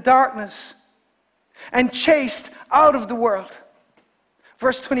light into darkness, and chased out of the world.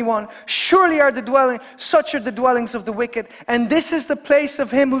 Verse 21, surely such are the dwellings of the wicked, and this is the place of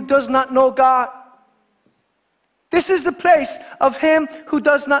him who does not know God. This is the place of him who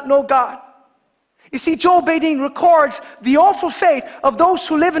does not know God. You see, Job 18 records the awful fate of those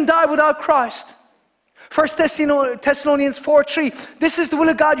who live and die without Christ. 1 Thessalonians 4:3, this is the will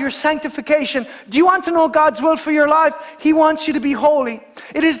of God, your sanctification. Do you want to know God's will for your life? He wants you to be holy.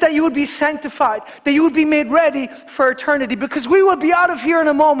 It is that you would be sanctified, that you would be made ready for eternity, because we will be out of here in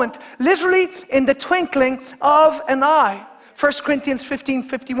a moment, literally in the twinkling of an eye. 1 Corinthians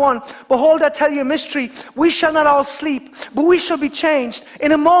 15:51, behold, I tell you a mystery. We shall not all sleep, but we shall be changed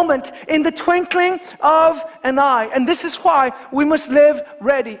in a moment, in the twinkling of an eye. And this is why we must live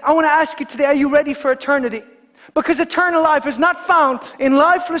ready. I want to ask you today, are you ready for eternity? Because eternal life is not found in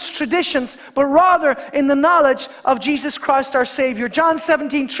lifeless traditions, but rather in the knowledge of Jesus Christ our Savior. John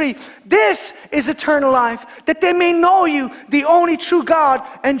 17:3, this is eternal life, that they may know you, the only true God,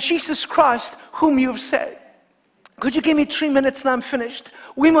 and Jesus Christ, whom you have sent. Could you give me 3 minutes and I'm finished?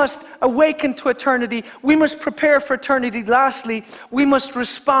 We must awaken to eternity. We must prepare for eternity. Lastly, we must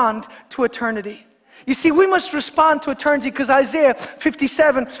respond to eternity. You see, we must respond to eternity because Isaiah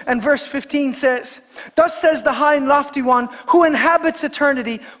 57 and verse 15 says, thus says the high and lofty one who inhabits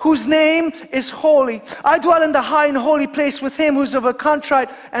eternity, whose name is holy. I dwell in the high and holy place with him who's of a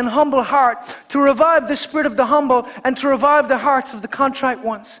contrite and humble heart, to revive the spirit of the humble and to revive the hearts of the contrite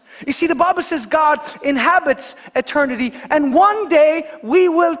ones. You see, the Bible says God inhabits eternity, and one day we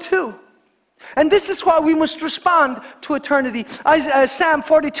will too. And this is why we must respond to eternity. Psalm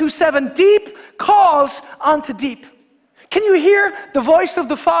 42:7, deep calls unto deep. Can you hear the voice of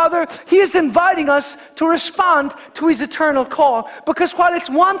the Father? He is inviting us to respond to his eternal call. Because while it's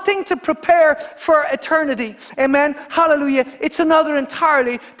one thing to prepare for eternity, amen, hallelujah, it's another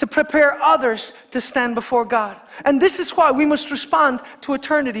entirely to prepare others to stand before God. And this is why we must respond to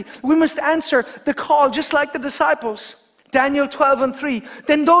eternity. We must answer the call just like the disciples. Daniel 12:3.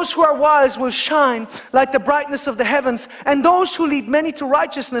 Then those who are wise will shine like the brightness of the heavens, and those who lead many to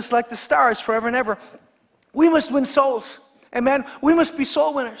righteousness like the stars forever and ever. We must win souls. Amen. We must be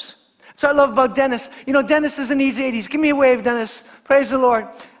soul winners. So I love about Dennis. You know, Dennis is in his 80s. Give me a wave, Dennis. Praise the Lord.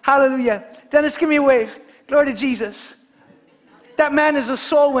 Hallelujah. Dennis, give me a wave. Glory to Jesus. That man is a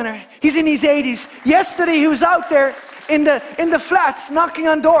soul winner. He's in his 80s. Yesterday he was out there in the flats, knocking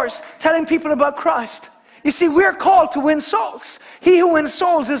on doors, telling people about Christ. You see, we're called to win souls. He who wins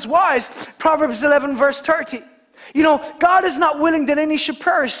souls is wise. Proverbs 11 verse 30. You know, God is not willing that any should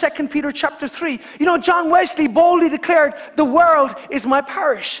perish. 2 Peter chapter 3. You know, John Wesley boldly declared, the world is my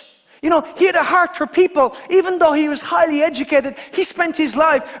parish. You know, he had a heart for people. Even though he was highly educated, he spent his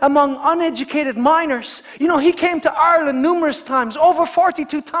life among uneducated miners. You know, he came to Ireland numerous times. Over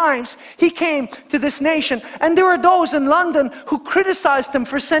 42 times he came to this nation. And there were those in London who criticized him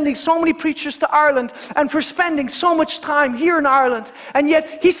for sending so many preachers to Ireland and for spending so much time here in Ireland. And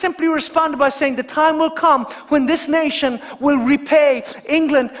yet he simply responded by saying, the time will come when this nation will repay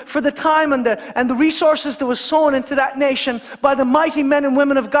England for the time and the resources that was sown into that nation by the mighty men and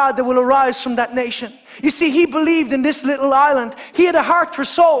women of God that will arise from that nation. You see, he believed in this little island. He had a heart for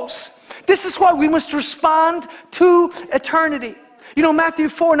souls. This is why we must respond to eternity. You know, Matthew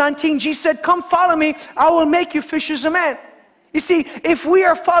 4:19, Jesus said, come follow me, I will make you fishers of men. You see, if we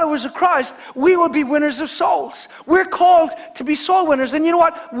are followers of Christ, we will be winners of souls. We're called to be soul winners. And you know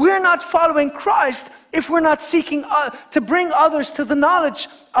what? We're not following Christ if we're not seeking to bring others to the knowledge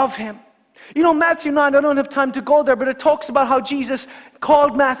of him. You know, Matthew 9, I don't have time to go there, but it talks about how Jesus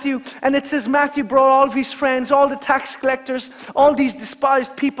called Matthew, and it says Matthew brought all of his friends, all the tax collectors, all these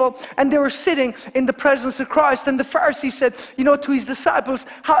despised people, and they were sitting in the presence of Christ. And the Pharisee said, you know, to his disciples,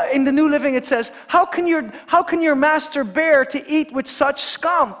 in the New Living it says, how can your master bear to eat with such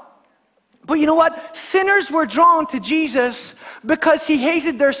scum? But you know what? Sinners were drawn to Jesus because he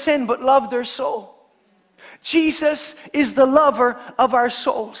hated their sin but loved their soul. Jesus is the lover of our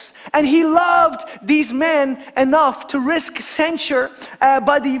souls. And he loved these men enough to risk censure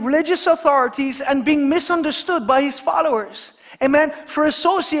by the religious authorities and being misunderstood by his followers. Amen. For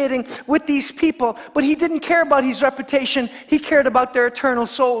associating with these people. But he didn't care about his reputation. He cared about their eternal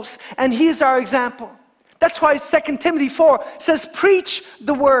souls. And he is our example. That's why 2 Timothy 4 says, preach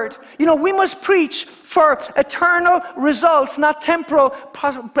the word. You know, we must preach for eternal results, not temporal,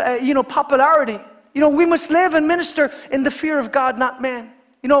 popularity. You know, we must live and minister in the fear of God, not man.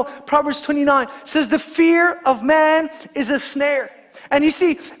 You know, Proverbs 29 says the fear of man is a snare. And you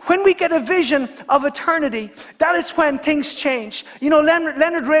see, when we get a vision of eternity, that is when things change. You know,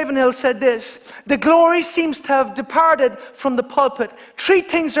 Leonard Ravenhill said this, the glory seems to have departed from the pulpit. Three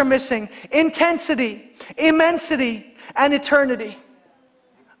things are missing: intensity, immensity, and eternity.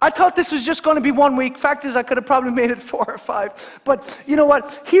 I thought this was just going to be 1 week. Fact is, I could have probably made it 4 or 5. But you know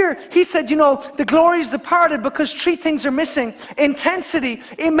what? Here, he said, you know, the glory is departed because three things are missing: intensity,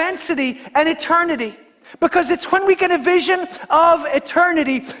 immensity, and eternity. Because it's when we get a vision of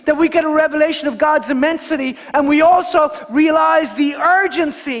eternity that we get a revelation of God's immensity, and we also realize the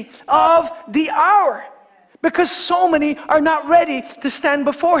urgency of the hour. Because so many are not ready to stand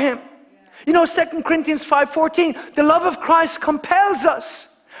before him. You know, 2 Corinthians 5:14, the love of Christ compels us.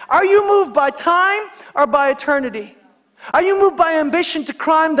 Are you moved by time or by eternity? Are you moved by ambition to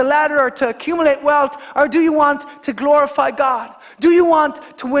climb the ladder or to accumulate wealth? Or do you want to glorify God? Do you want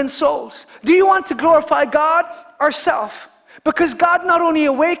to win souls? Do you want to glorify God or self? Because God not only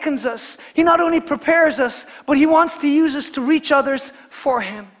awakens us, he not only prepares us, but he wants to use us to reach others for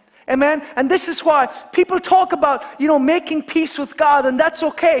him. Amen. And this is why people talk about, you know, making peace with God, and that's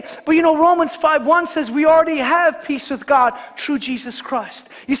okay. But you know, Romans 5:1 says we already have peace with God through Jesus Christ.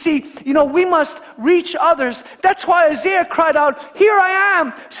 You see, you know, we must reach others. That's why Isaiah cried out, here I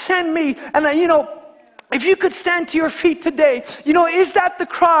am, send me. And you know, if you could stand to your feet today, you know, is that the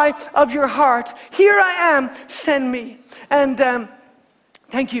cry of your heart? Here I am, send me. And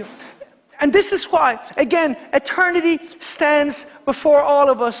thank you. And this is why, again, eternity stands before all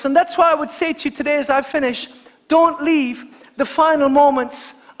of us. And that's why I would say to you today as I finish, don't leave the final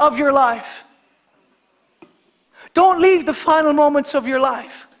moments of your life. Don't leave the final moments of your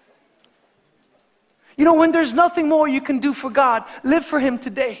life. You know, when there's nothing more you can do for God, live for him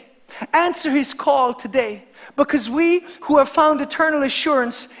today. Answer his call today. Because we who have found eternal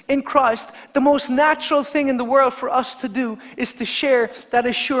assurance in Christ, the most natural thing in the world for us to do is to share that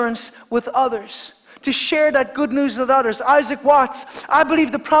assurance with others. To share that good news with others. Isaac Watts, I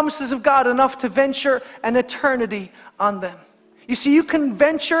believe the promises of God enough to venture an eternity on them. You see, you can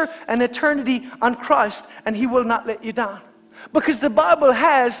venture an eternity on Christ and he will not let you down. Because the Bible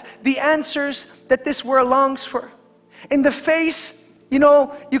has the answers that this world longs for. In the face,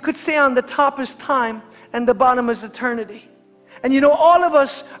 you could say on the top is time and the bottom is eternity. And all of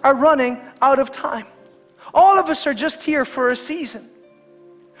us are running out of time. All of us are just here for a season.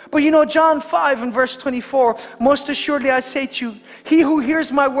 But John 5 and verse 24, most assuredly I say to you, he who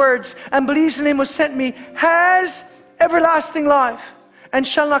hears my words and believes in him who sent me has everlasting life and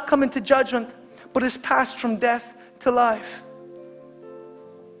shall not come into judgment, but is passed from death to life.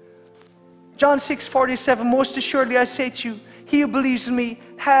 John 6:47, most assuredly I say to you, he who believes in me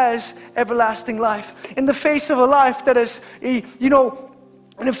has everlasting life. In the face of a life that is, in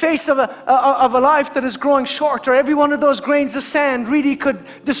the face of a life that is growing shorter, every one of those grains of sand really could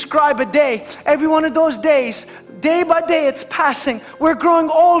describe a day. Every one of those days, day by day, it's passing. We're growing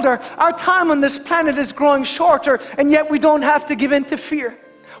older. Our time on this planet is growing shorter, and yet we don't have to give in to fear.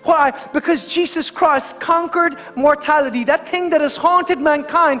 Why? Because Jesus Christ conquered mortality. That thing that has haunted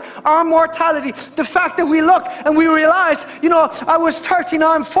mankind, our mortality. The fact that we look and we realize, I was 30,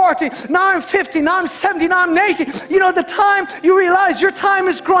 now I'm 40, now I'm 50, now I'm 70, now I'm 80. The time you realize your time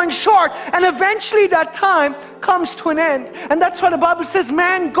is growing short, and eventually that time comes to an end. And that's why the Bible says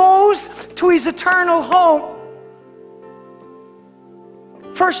man goes to his eternal home.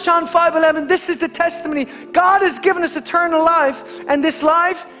 1 John 5:11, this is the testimony. God has given us eternal life, and this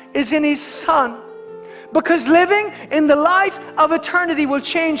life is in his Son. Because living in the light of eternity will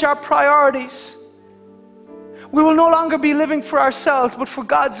change our priorities. We will no longer be living for ourselves, but for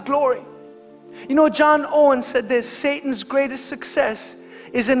God's glory. John Owen said this, Satan's greatest success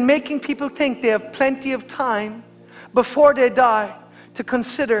is in making people think they have plenty of time before they die to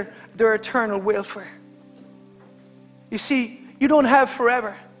consider their eternal welfare. You see, you don't have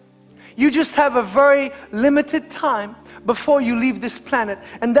forever. You just have a very limited time before you leave this planet.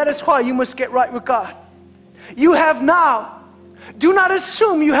 And that is why you must get right with God. You have now. Do not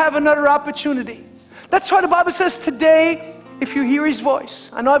assume you have another opportunity. That's why the Bible says today, if you hear his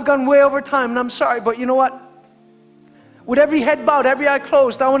voice. I know I've gone way over time and I'm sorry, but you know what? With every head bowed, every eye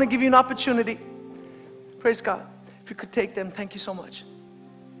closed, I want to give you an opportunity. Praise God. If you could take them, thank you so much.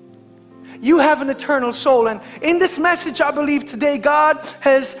 You have an eternal soul, and in this message I believe today God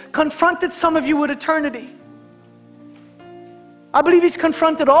has confronted some of you with eternity. I believe he's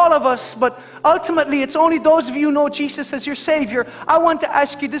confronted all of us, but ultimately it's only those of you who know Jesus as your Savior. I want to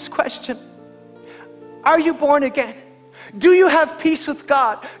ask you this question. Are you born again? Do you have peace with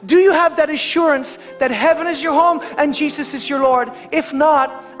God? Do you have that assurance that heaven is your home and Jesus is your Lord? If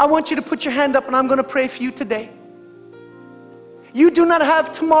not, I want you to put your hand up and I'm going to pray for you today. You do not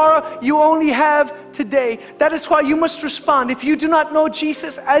have tomorrow, you only have today. That is why you must respond. If you do not know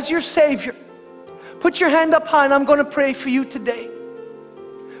Jesus as your Savior, put your hand up high and I'm going to pray for you today.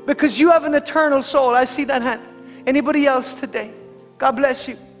 Because you have an eternal soul. I see that hand. Anybody else today? God bless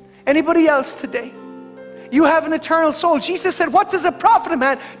you. Anybody else today? You have an eternal soul. Jesus said, what does it profit a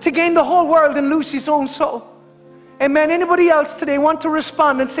man to gain the whole world and lose his own soul? Amen. Anybody else today want to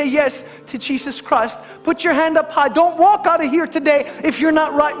respond and say yes to Jesus Christ? Put your hand up high. Don't walk out of here today if you're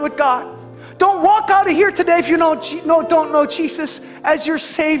not right with God. Don't walk out of here today if you don't know Jesus as your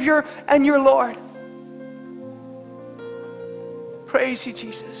Savior and your Lord. Praise you,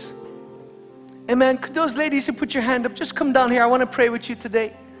 Jesus. Amen. Could those ladies who put your hand up, just come down here. I want to pray with you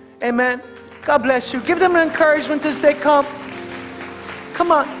today. Amen. God bless you. Give them an encouragement as they come.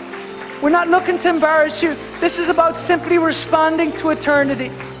 Come on. We're not looking to embarrass you. This is about simply responding to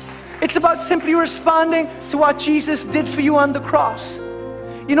eternity. It's about simply responding to what Jesus did for you on the cross.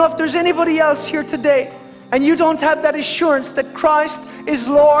 If there's anybody else here today and you don't have that assurance that Christ is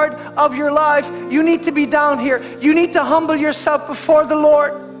Lord of your life, you need to be down here. You need to humble yourself before the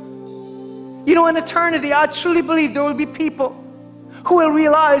Lord. In eternity, I truly believe there will be people who will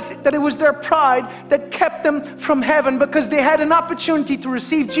realize that it was their pride that kept them from heaven because they had an opportunity to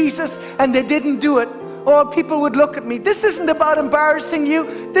receive Jesus and they didn't do it. Or people would look at me. This isn't about embarrassing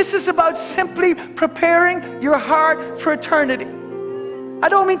you. This is about simply preparing your heart for eternity. I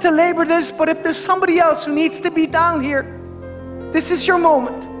don't mean to labor this, but if there's somebody else who needs to be down here, this is your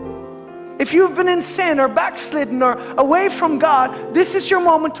moment. If you've been in sin or backslidden or away from God, this is your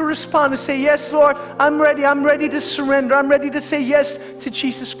moment to respond and say, yes, Lord, I'm ready to surrender. I'm ready to say yes to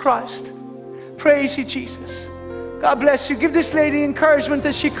Jesus Christ. Praise you, Jesus. God bless you. Give this lady encouragement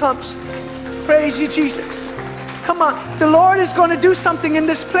as she comes. Praise you, Jesus. Come on. The Lord is going to do something in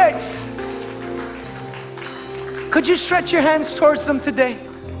this place. Could you stretch your hands towards them today?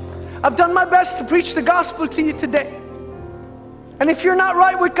 I've done my best to preach the gospel to you today. And if you're not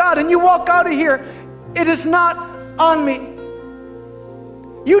right with God and you walk out of here, it is not on me.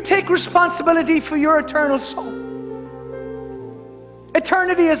 You take responsibility for your eternal soul.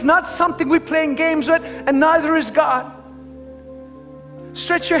 Eternity is not something we play in games with, and neither is God.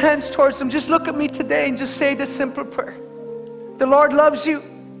 Stretch your hands towards Him. Just look at me today and just say this simple prayer. The Lord loves you.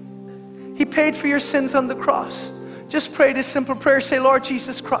 He paid for your sins on the cross. Just pray this simple prayer. Say, Lord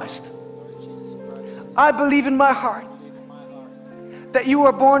Jesus Christ, I believe in my heart that you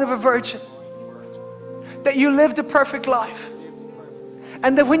were born of a virgin, that you lived a perfect life,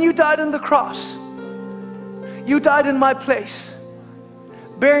 and that when you died on the cross, you died in my place,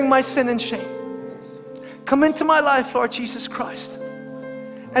 bearing my sin and shame. Come into my life, Lord Jesus Christ,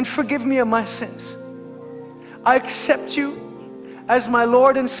 and forgive me of my sins. I accept you as my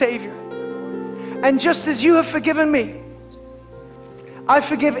Lord and Savior. And just as you have forgiven me, I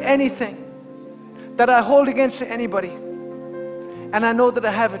forgive anything that I hold against anybody. And I know that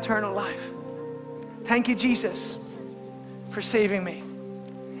I have eternal life. Thank you, Jesus, for saving me.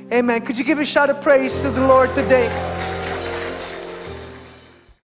 Amen. Could you give a shout of praise to the Lord today?